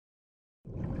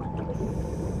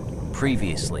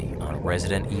Previously on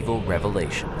Resident Evil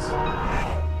Revelations.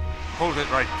 Hold it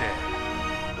right there.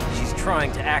 She's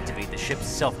trying to activate the ship's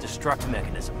self-destruct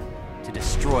mechanism to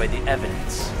destroy the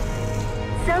evidence.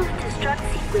 Self-destruct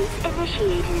sequence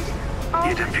initiated.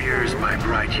 It appears my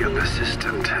bright young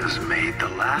assistant has made the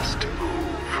last move.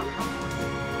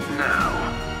 Now,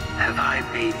 have I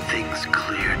made things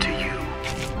clear to you?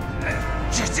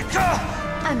 Jessica!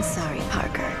 I'm sorry,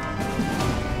 Parker.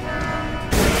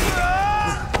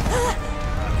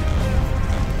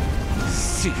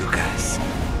 See you guys.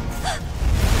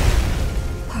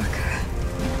 Parker.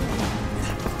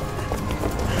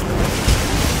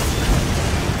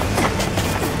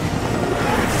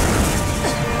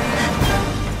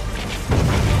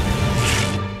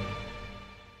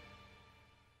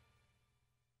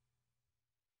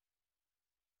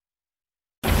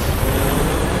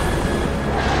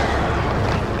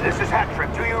 This is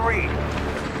Hattrick. Do you read?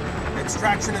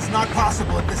 Extraction is not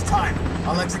possible at this time.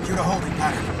 I'll execute a holding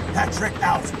pattern. Hattrick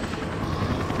out.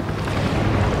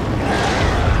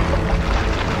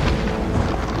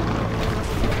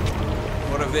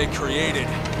 What have they created?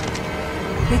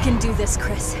 We can do this,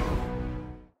 Chris.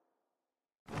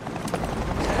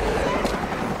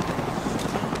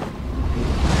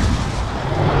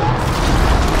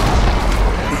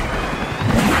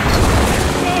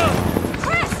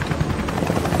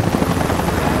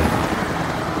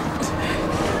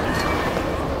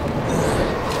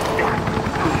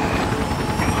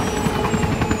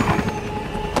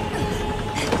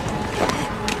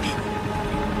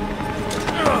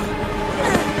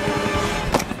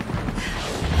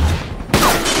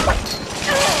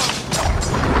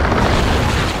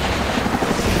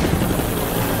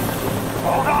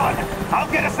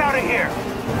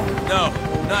 No,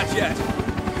 not yet.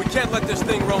 We can't let this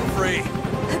thing roam free.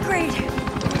 Agreed.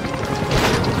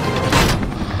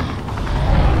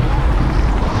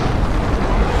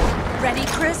 Ready,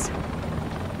 Chris?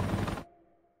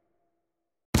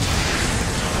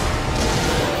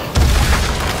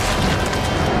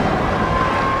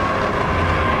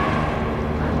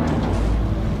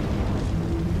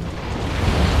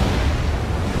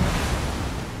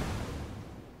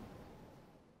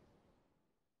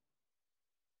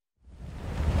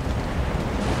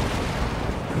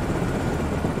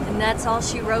 That's all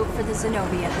she wrote for the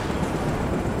Zenobia.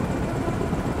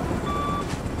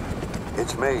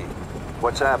 It's me.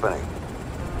 What's happening?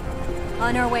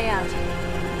 On our way out.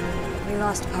 We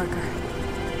lost Parker.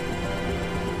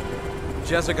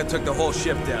 Jessica took the whole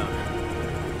ship down.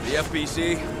 The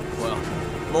FBC? Well,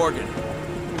 Morgan.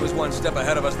 He was one step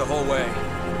ahead of us the whole way.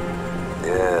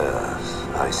 Yes,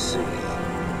 I see.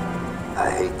 I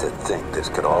hate to think this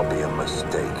could all be a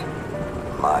mistake.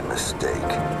 My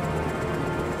mistake.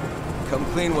 Come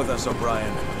clean with us,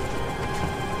 O'Brien.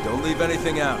 Don't leave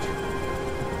anything out.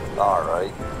 All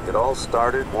right. It all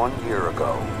started 1 year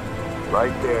ago.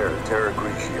 Right there, Terra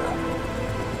Grigia.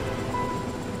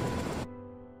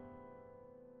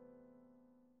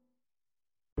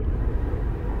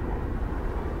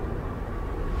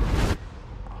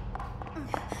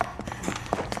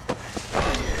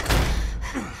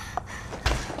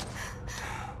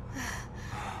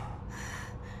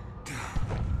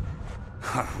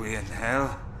 Are we in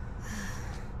hell?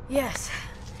 Yes.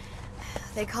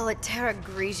 They call it Terra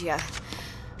Grigia.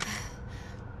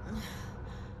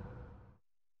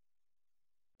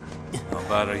 How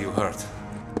bad are you hurt?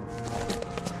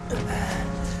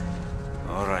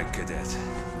 All right, Cadet.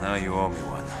 Now you owe me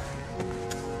one.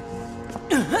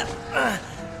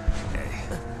 Hey,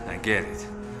 I get it.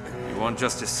 You want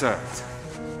justice served.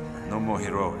 No more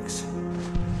heroics.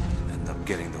 End up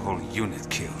getting the whole unit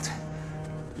killed.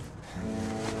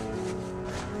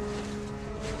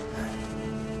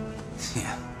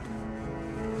 Yeah.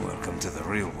 Welcome to the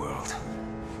real world.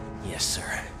 Yes,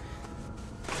 sir.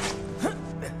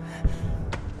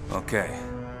 Okay.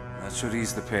 That should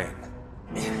ease the pain.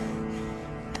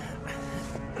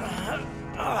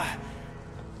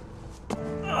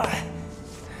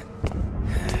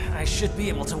 I should be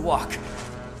able to walk.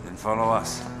 Then follow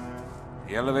us.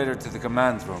 The elevator to the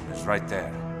command room is right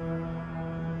there.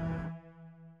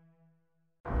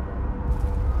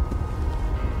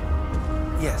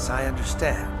 Yes, I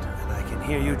understand, and I can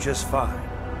hear you just fine.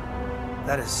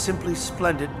 That is simply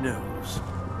splendid news.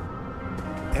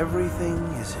 Everything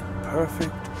is in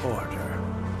perfect order.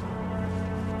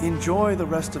 Enjoy the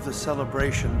rest of the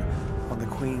celebration on the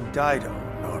Queen Dido,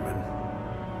 Norman.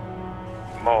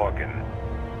 Morgan,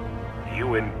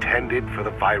 you intended for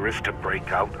the virus to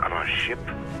break out on our ship?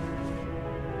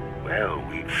 Well,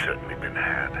 we've certainly been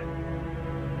had.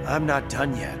 I'm not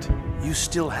done yet. You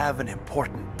still have an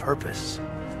important purpose.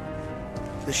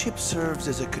 The ship serves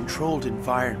as a controlled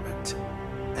environment,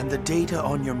 and the data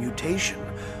on your mutation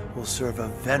will serve a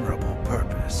venerable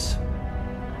purpose.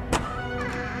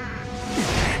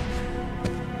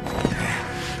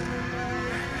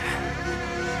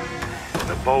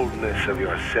 The boldness of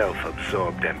your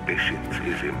self-absorbed ambitions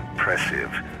is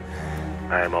impressive.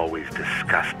 I am always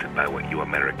disgusted by what you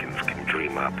Americans can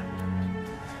dream up.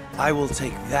 I will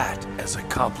take that as a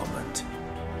compliment.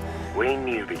 We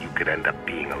knew that you could end up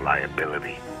being a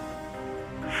liability.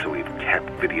 So we've kept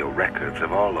video records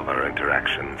of all of our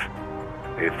interactions.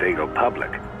 If they go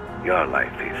public, your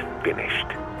life is finished.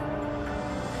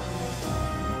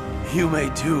 You may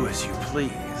do as you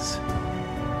please.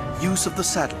 Use of the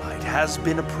satellite has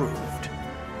been approved.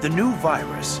 The new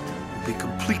virus will be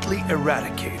completely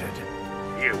eradicated.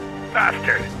 You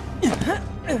bastard!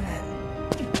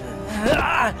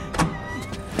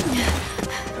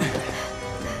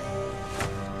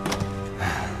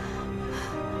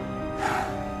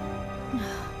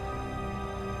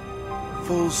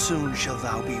 Full soon shalt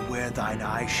thou be where thine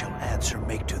eye shall answer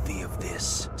make to thee of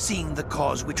this, seeing the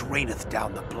cause which reigneth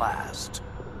down the blast.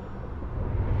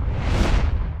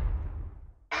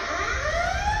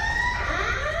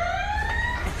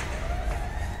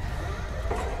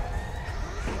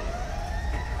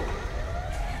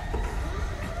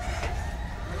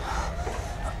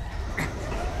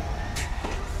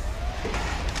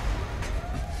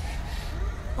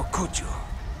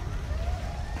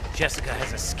 Jessica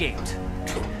has escaped.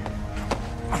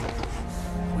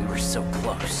 We were so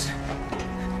close.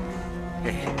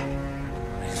 Hey,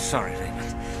 I'm sorry,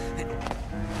 Raymond.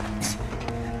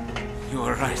 You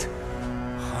were right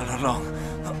all along.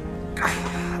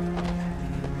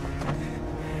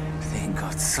 Thank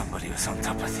God somebody was on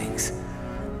top of things.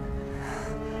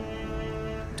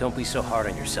 Don't be so hard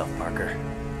on yourself, Parker.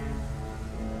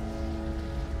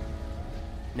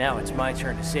 Now it's my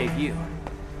turn to save you.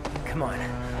 Come on.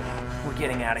 We're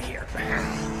getting out of here.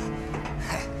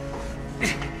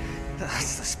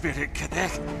 That's the spirit,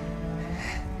 Cadet.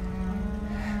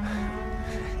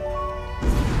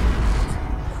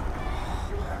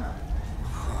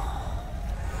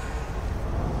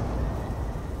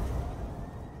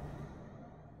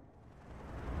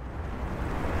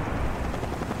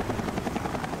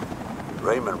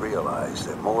 Raymond realized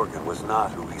that Morgan was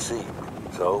not who he seemed,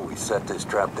 so we set this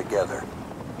trap together.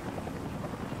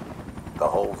 The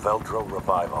whole Veltro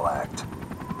Revival Act.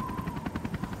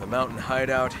 The mountain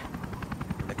hideout,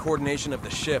 and the coordination of the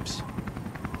ships.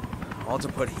 All to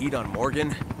put heat on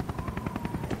Morgan?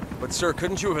 But sir,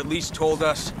 couldn't you have at least told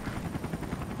us?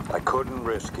 I couldn't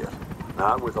risk it.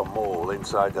 Not with a mole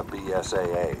inside the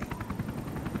BSAA.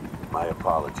 My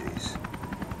apologies.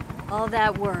 All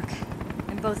that work,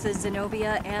 in both the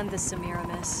Zenobia and the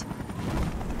Semiramis.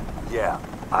 Yeah,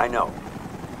 I know.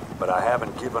 But I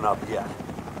haven't given up yet.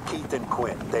 Keith and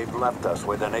Quinn, they've left us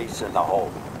with an ace in the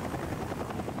hole.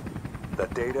 The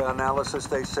data analysis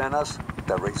they sent us,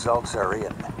 the results are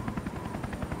in.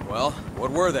 Well,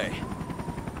 what were they?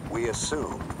 We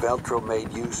assumed Veltro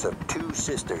made use of 2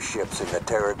 sister ships in the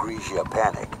Terra Grigia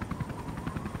panic.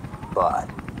 But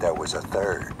there was a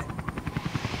third.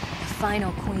 The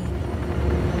final queen.